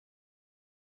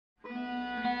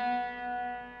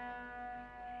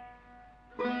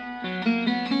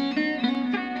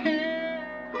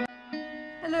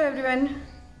everyone.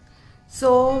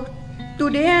 So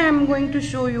today I am going to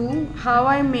show you how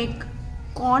I make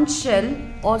conch shell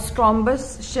or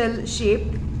Strombus shell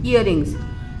shaped earrings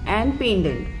and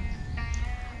pendant.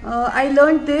 I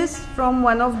learned this from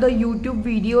one of the YouTube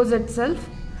videos itself,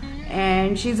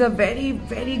 and she's a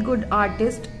very good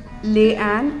artist,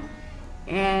 Anne,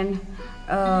 and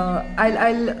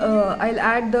I'll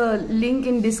add the link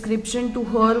in description to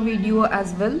her video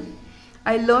as well.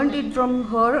 I learned it from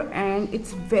her, and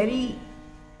it's very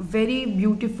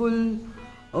beautiful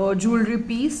jewelry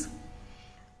piece.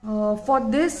 For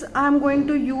this I'm going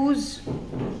to use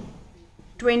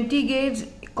 20 gauge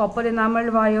copper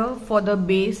enameled wire for the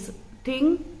base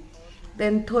thing,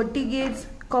 then 30 gauge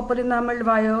copper enameled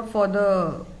wire for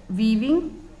the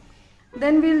weaving.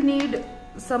 Then we'll need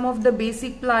some of the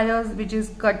basic pliers, which is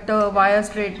cutter, wire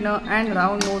straightener and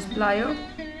round nose plier.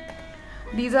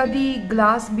 These are the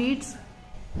glass beads.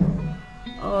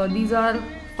 These are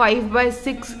 5 by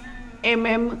 6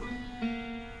 mm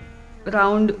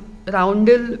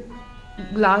roundel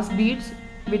glass beads,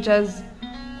 which has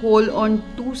hole on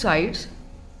two sides.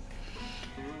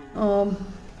 A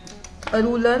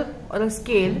ruler or a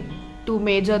scale to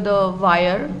measure the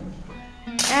wire,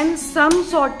 and some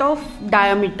sort of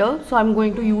diameter. So I'm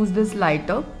going to use this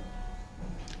lighter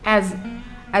as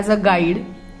a guide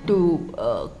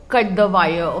to cut the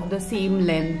wire of the same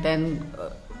length and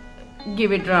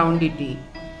give it roundity.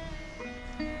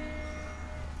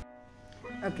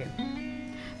 Okay,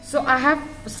 so I have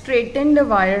straightened the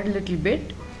wire a little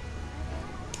bit,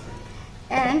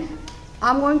 and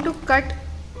I'm going to cut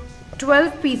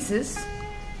 12 pieces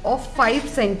of 5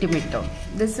 centimeter.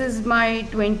 This is my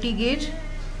 20 gauge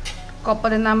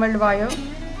copper enameled wire.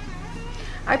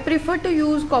 I prefer to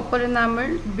use copper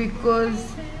enameled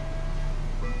because,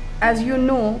 as you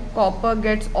know, copper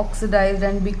gets oxidized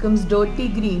and becomes dirty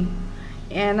green,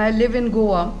 and I live in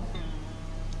Goa,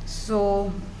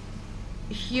 so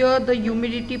here the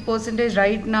humidity percentage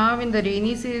right now in the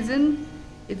rainy season,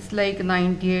 it's like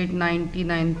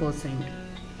 98-99%,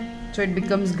 so it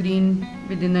becomes green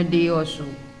within a day or so.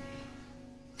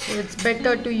 So it's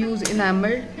better to use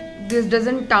enameled. This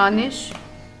doesn't tarnish,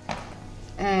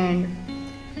 and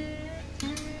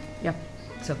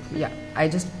I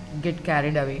just get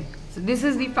carried away. So this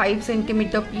is the 5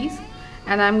 centimeter piece,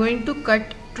 and I'm going to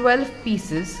cut 12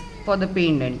 pieces for the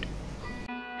pendant.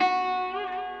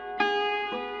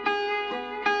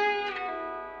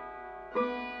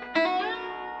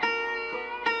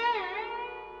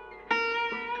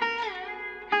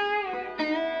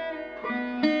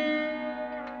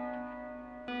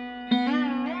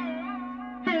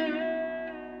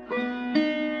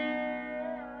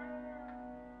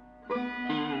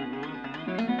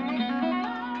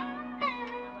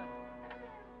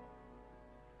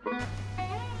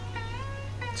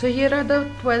 So here are the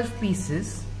 12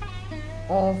 pieces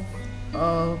of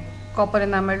copper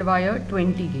enameled wire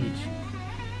 20 gauge.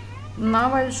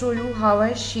 Now I'll show you how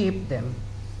I shape them.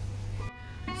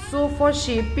 So for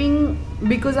shaping,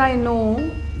 because I know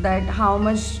that how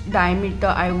much diameter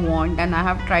I want, and I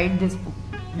have tried this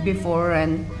before,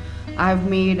 and I have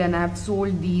made and I have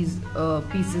sold these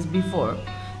pieces before,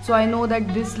 so I know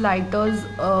that this lighter's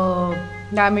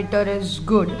diameter is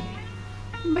good.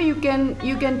 But you can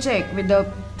check with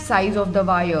the size of the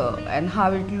wire and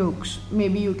how it looks.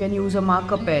 Maybe you can use a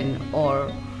marker pen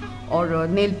or a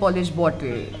nail polish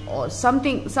bottle or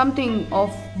something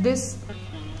of this.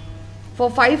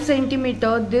 For 5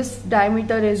 centimeter, this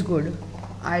diameter is good.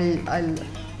 I'll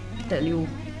tell you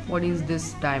what is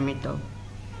this diameter.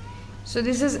 So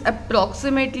this is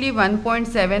approximately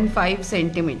 1.75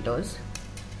 centimeters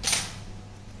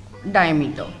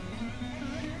diameter.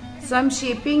 So I'm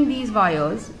shaping these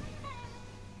wires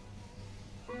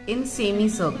in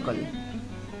semicircle.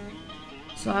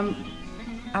 So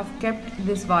I've kept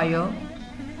this wire,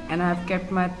 and I've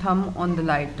kept my thumb on the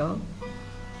lighter,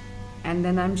 and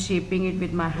then I'm shaping it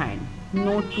with my hand.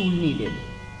 No tool needed.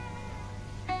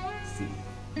 See.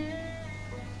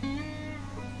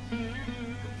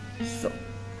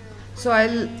 So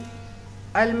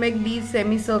I'll make these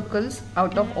semicircles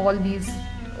out of all these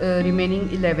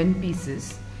remaining 11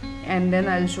 pieces, and then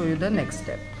I'll show you the next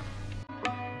step.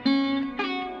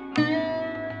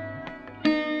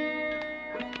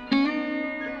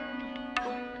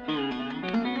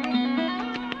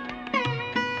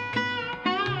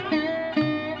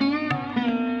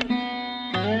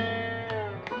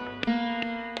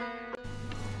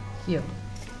 Here,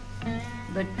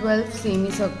 the 12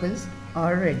 semicircles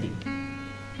are ready.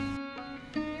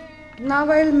 Now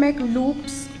I'll make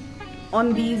loops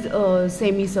on these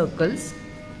semicircles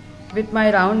with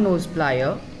my round nose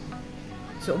plier.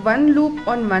 So one loop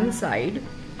on one side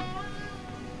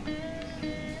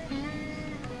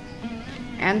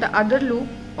and the other loop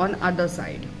on other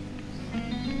side.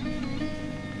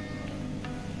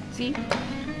 See,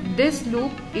 this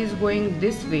loop is going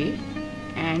this way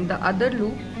and the other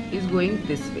loop is going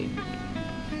this way.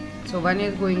 So one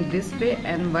is going this way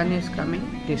and one is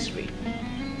coming this way.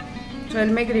 So I'll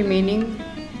make remaining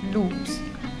loops,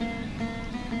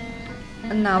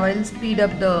 and now I'll speed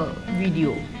up the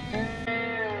video.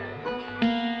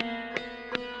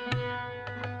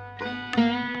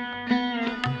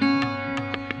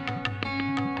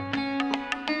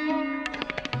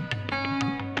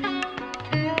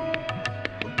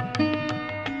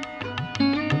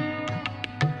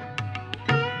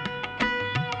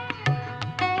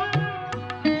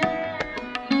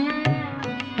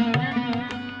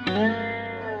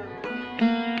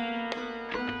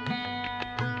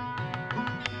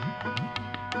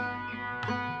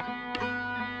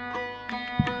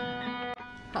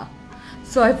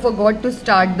 So I forgot to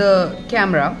start the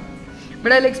camera,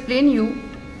 but I'll explain you.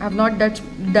 I have not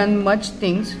done much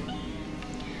things.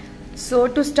 So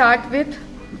to start with,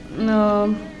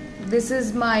 this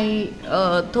is my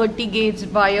 30 gauge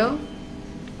wire.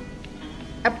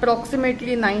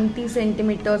 Approximately 90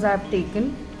 centimeters I have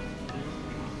taken.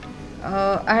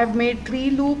 I have made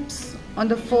 3 loops on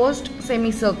the first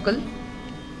semicircle.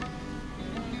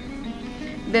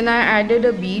 Then I added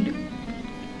a bead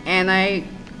and I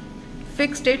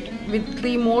fixed it with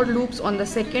 3 more loops on the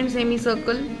second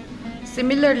semicircle.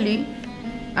 Similarly,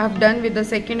 I have done with the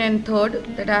second and third,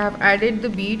 that I have added the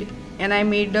bead and I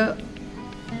made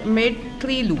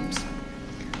 3 loops.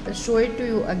 I'll show it to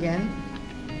you again.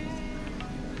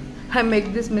 I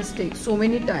make this mistake so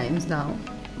many times now.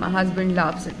 My husband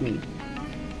laughs at me.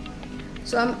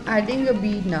 So I'm adding a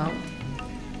bead now.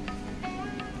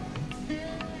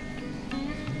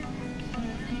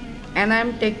 And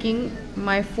I'm taking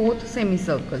my 4th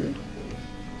semicircle.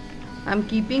 I'm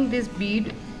keeping this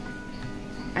bead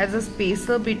as a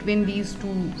spacer between these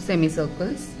 2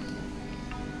 semicircles,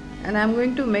 and I'm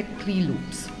going to make 3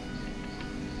 loops.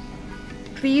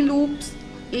 3 loops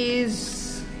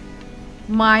is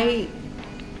my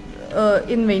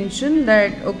invention,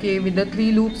 that okay, with the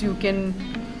 3 loops you can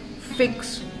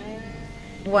fix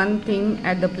one thing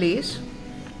at the place.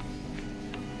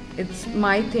 It's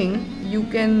my thing. You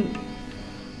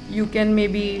can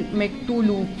maybe make 2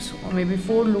 loops or maybe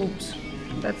 4 loops.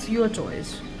 That's your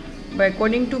choice. But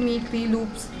according to me, 3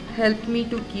 loops help me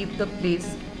to keep the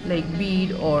place, like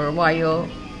bead or wire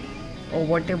or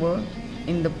whatever,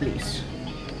 in the place.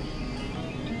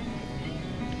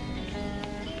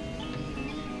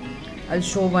 I'll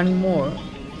show one more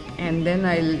and then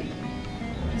I'll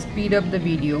speed up the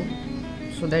video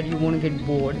so that you won't get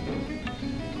bored.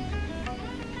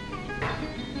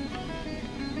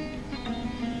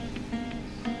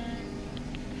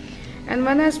 And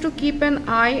one has to keep an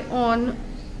eye on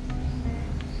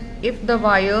if the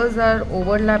wires are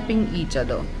overlapping each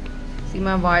other. See,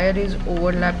 my wire is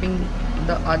overlapping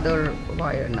the other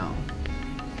wire now.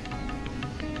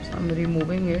 So I'm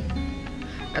removing it.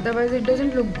 Otherwise it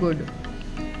doesn't look good.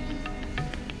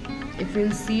 If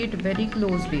you'll see it very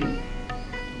closely,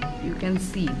 you can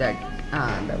see that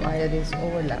the wire is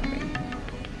overlapping.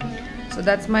 So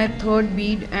that's my 3rd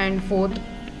bead and 4th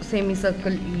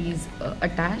semicircle is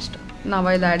attached. Now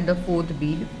I'll add the 4th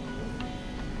bead.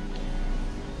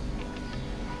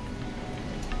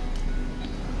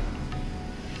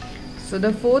 So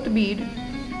the 4th bead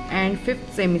and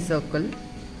 5th semicircle,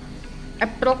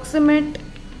 approximate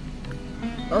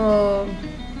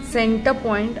center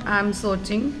point I am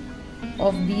searching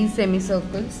of these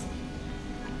semicircles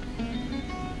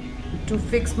to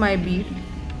fix my bead.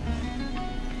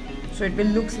 So it will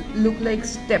look like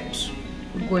steps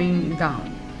going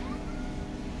down.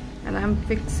 And I am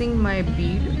fixing my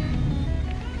bead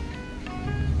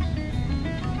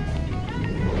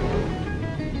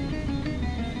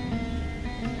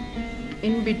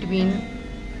in between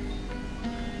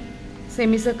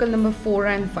semicircle number 4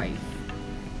 and 5.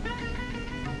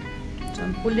 So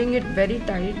I'm pulling it very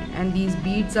tight and these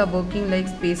beads are working like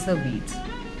spacer beads.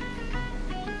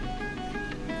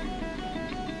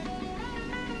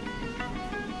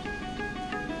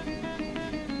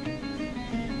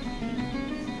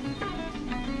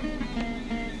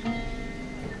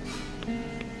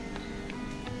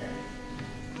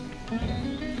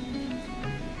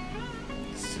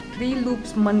 So 3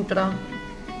 loops mantra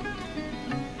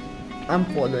I'm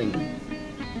following.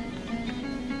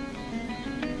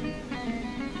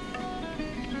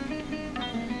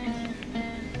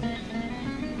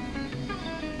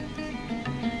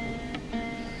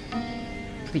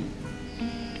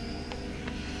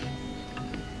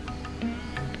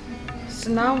 So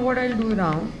now what I'll do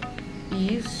now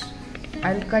is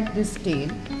I'll cut this tail.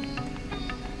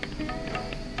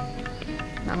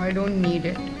 Now I don't need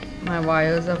it. My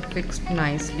wires are fixed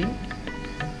nicely.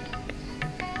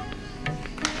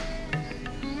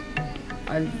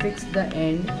 I'll fix the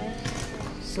end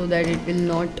so that it will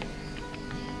not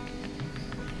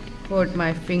hurt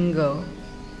my finger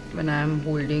when I am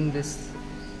holding this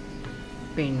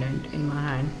pendant in my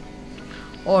hand,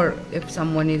 or if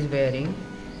someone is wearing.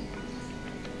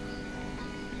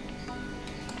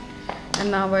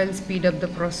 And now I'll speed up the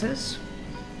process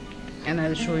and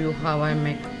I'll show you how I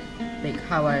make,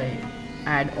 how I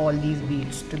add all these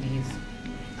beads to these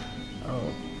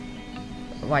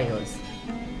wires.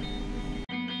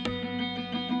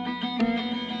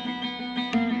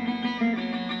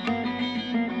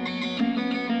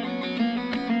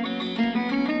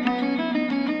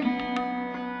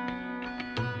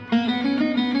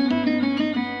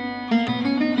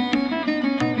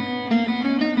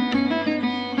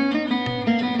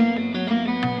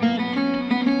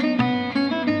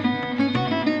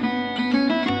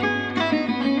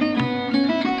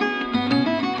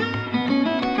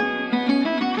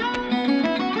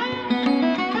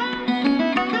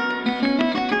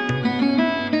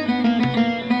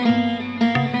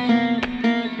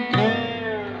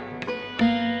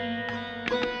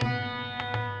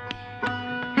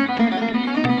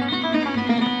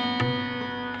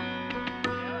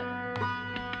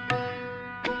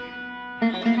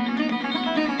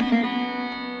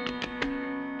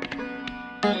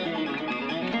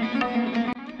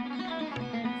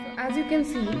 As you can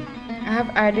see, I have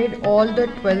added all the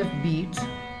 12 beads.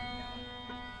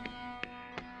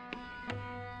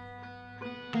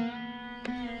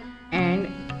 And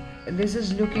this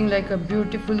is looking like a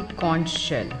beautiful conch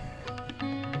shell.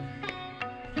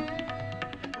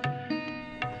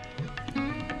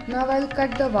 Now I'll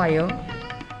cut the wire.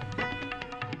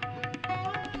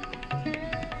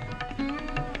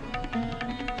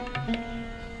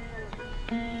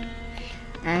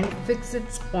 And fix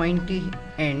its pointy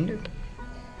end.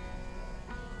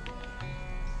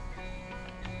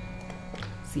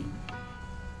 See,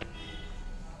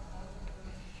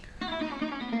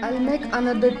 I'll make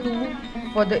another 2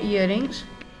 for the earrings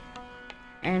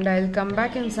and I'll come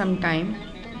back in some time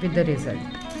with the result.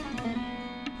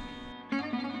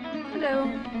 Hello,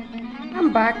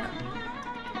 I'm back.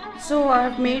 So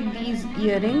I've made these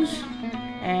earrings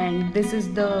and this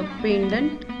is the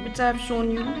pendant which I've shown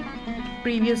you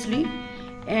previously,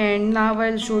 and now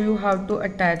I'll show you how to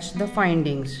attach the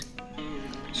findings.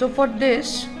 So for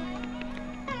this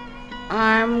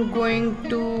I'm going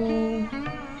to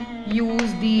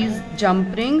use these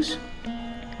jump rings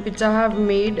which I have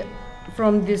made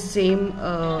from this same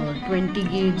 20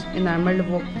 gauge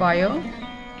enameled wire,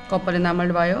 copper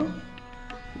enameled wire.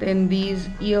 Then these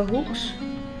ear hooks,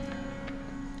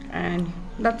 and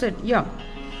that's it. Yeah,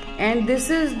 and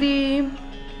this is the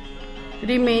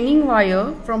remaining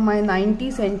wire from my 90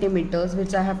 centimeters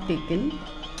which I have taken.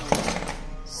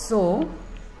 So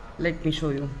let me show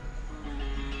you.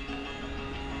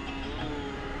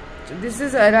 So this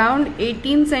is around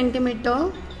 18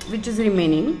 centimeter which is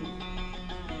remaining.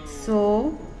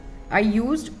 So I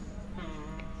used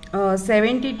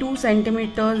 72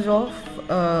 centimeters of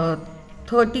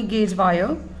 30 gauge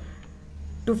wire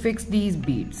to fix these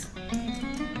beads.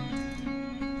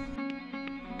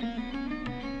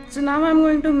 So now I'm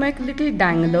going to make little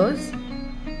danglers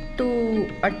to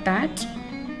attach.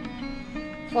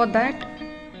 For that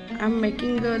I'm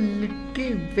making a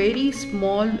little very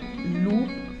small loop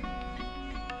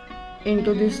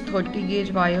into this 30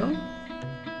 gauge wire.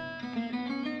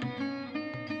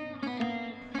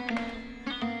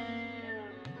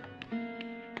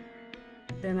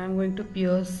 Then I'm going to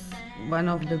pierce one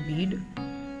of the bead.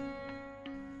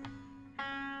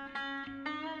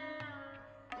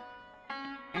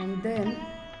 And then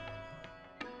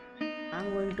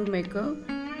I'm going to make a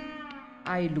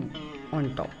eye do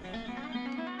on top.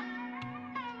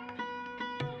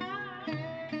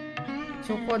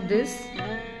 So for this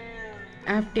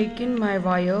I have taken my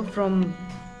wire from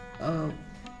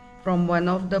one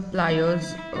of the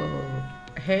pliers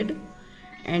head,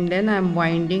 and then I am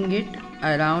winding it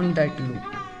around that loop.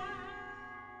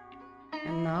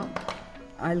 And now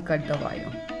I'll cut the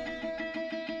wire.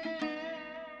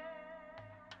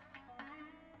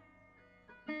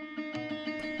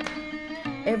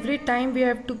 Every time we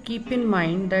have to keep in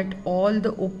mind that all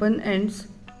the open ends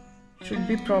should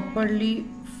be properly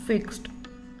fixed,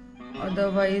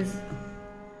 otherwise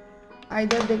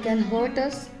either they can hurt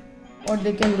us or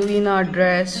they can ruin our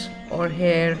dress or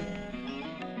hair,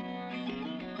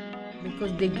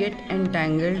 because they get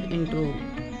entangled into,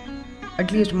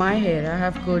 at least my hair, I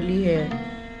have curly hair,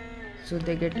 so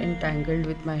they get entangled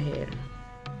with my hair.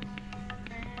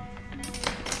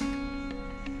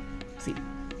 See,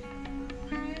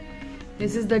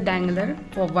 this is the dangler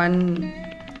for one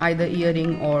either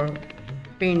earring or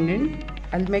pendant.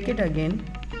 I'll make it again.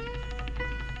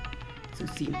 So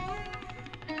see,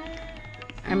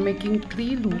 I'm making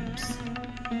 3 loops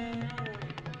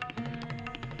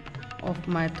of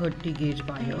my 30 gauge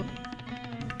wire,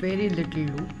 very little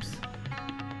loops.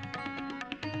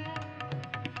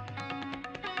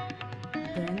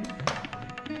 Then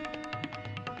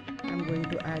I'm going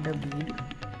to add a bead.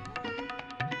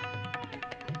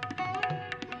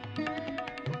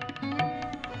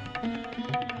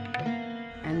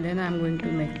 And then I'm going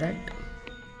to make that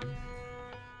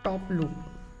top loop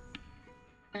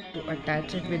to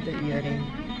attach it with the earring.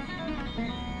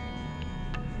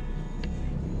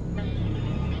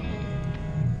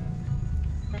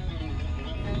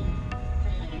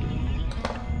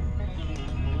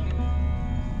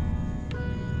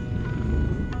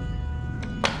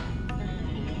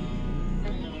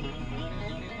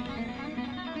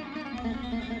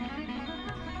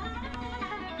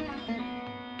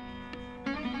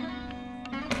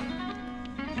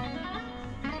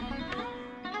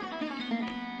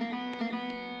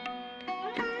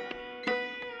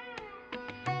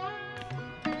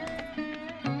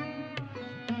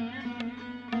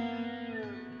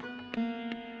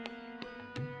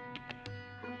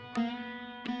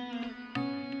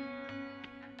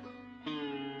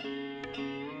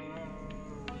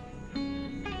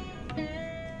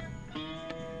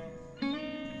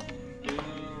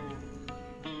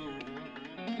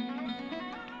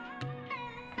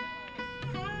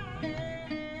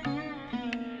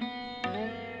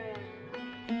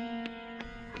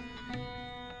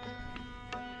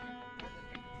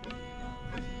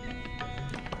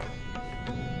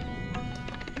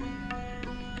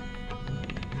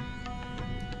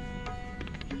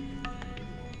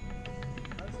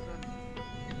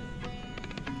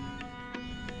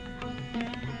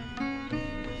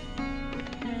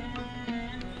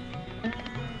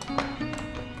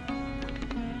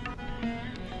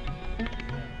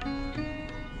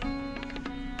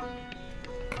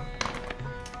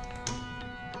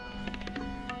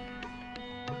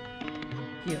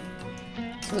 Here,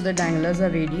 so the danglers are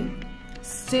ready.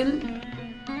 Still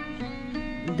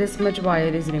this much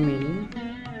wire is remaining.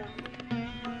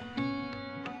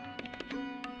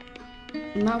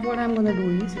 Now what I'm gonna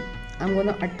do is I'm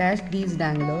gonna attach these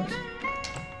danglers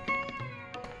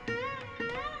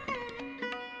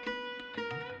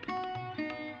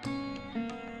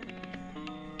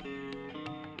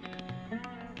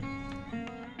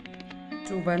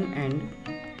to one end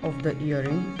of the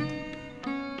earring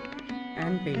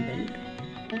and pendant.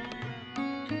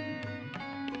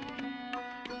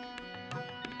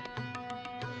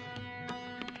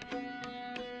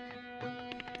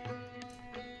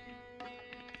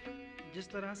 जिस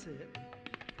तरह से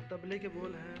तबले के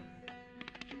बोल हैं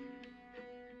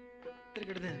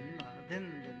त्रिकड़ दिन दिन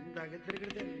दिन दागे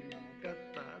त्रिकड़ दिन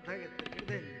कत्ता धागे त्रिकड़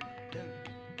दिन दिन,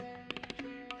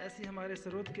 ऐसी हमारे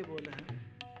सरोद के बोल हैं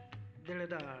दिल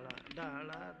डाला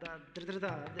डाला दा द्र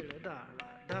दा दिल डाला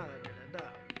दा दिल दा।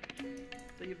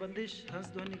 तो ये बंदिश हंस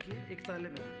ध्वनि की एक ताले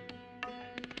में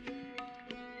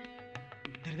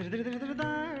दिल दिल दिल दिल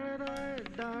दा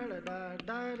डाला दा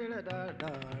डाला दा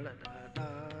डाला दा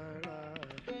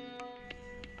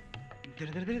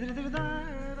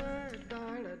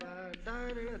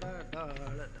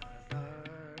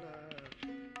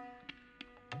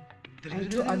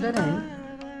And to other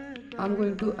end, I'm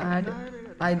going to add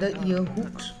either ear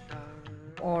hooks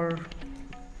or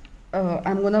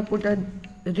I'm gonna put a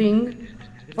ring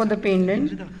for the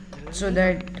pendant so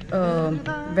that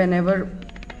whenever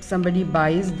somebody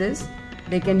buys this,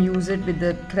 they can use it with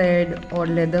the thread or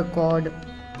leather cord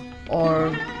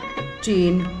or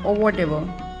chain or whatever.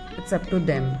 It's up to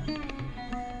them.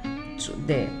 So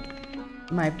there,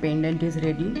 my pendant is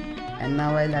ready, and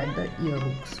now I'll add the ear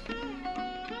hooks.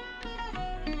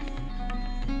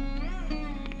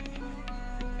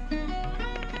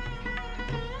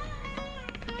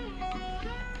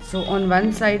 So on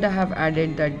one side I have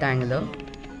added the dangler,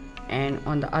 and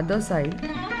on the other side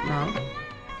now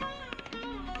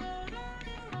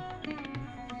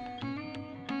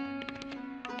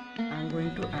I'm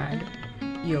going to add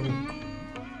ear hook.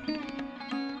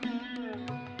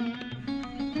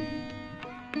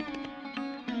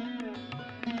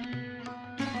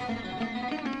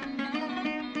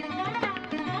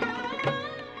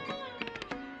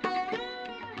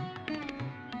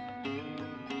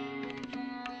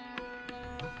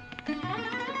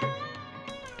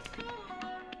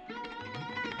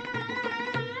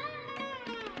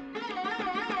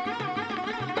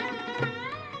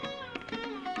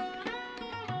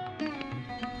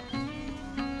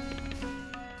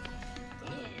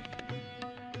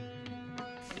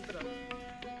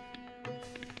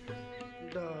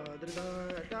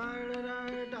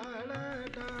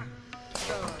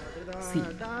 See,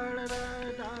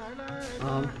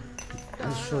 I'll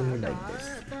show you like this.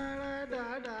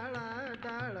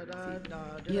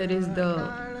 See, here is the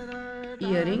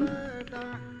earring.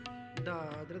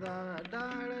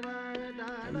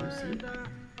 You see,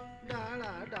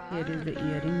 here is the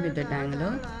earring with the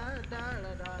dangler,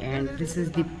 and this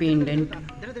is the pendant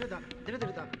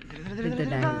with the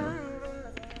dangler.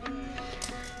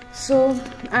 So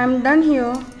I'm done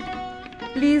here.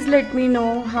 Please let me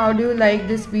know how do you like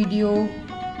this video,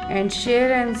 and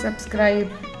share and subscribe,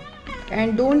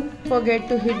 and don't forget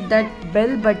to hit that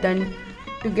bell button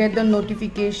to get the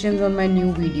notifications on my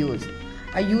new videos.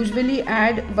 I usually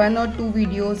add 1 or 2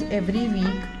 videos every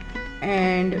week,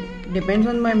 and depends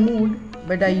on my mood,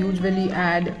 but I usually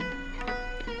add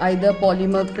either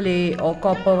polymer clay or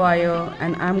copper wire,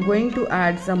 and I'm going to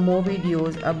add some more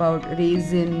videos about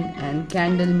resin and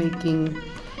candle making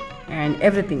and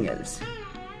everything else.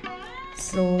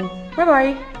 So bye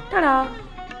bye, ta-da.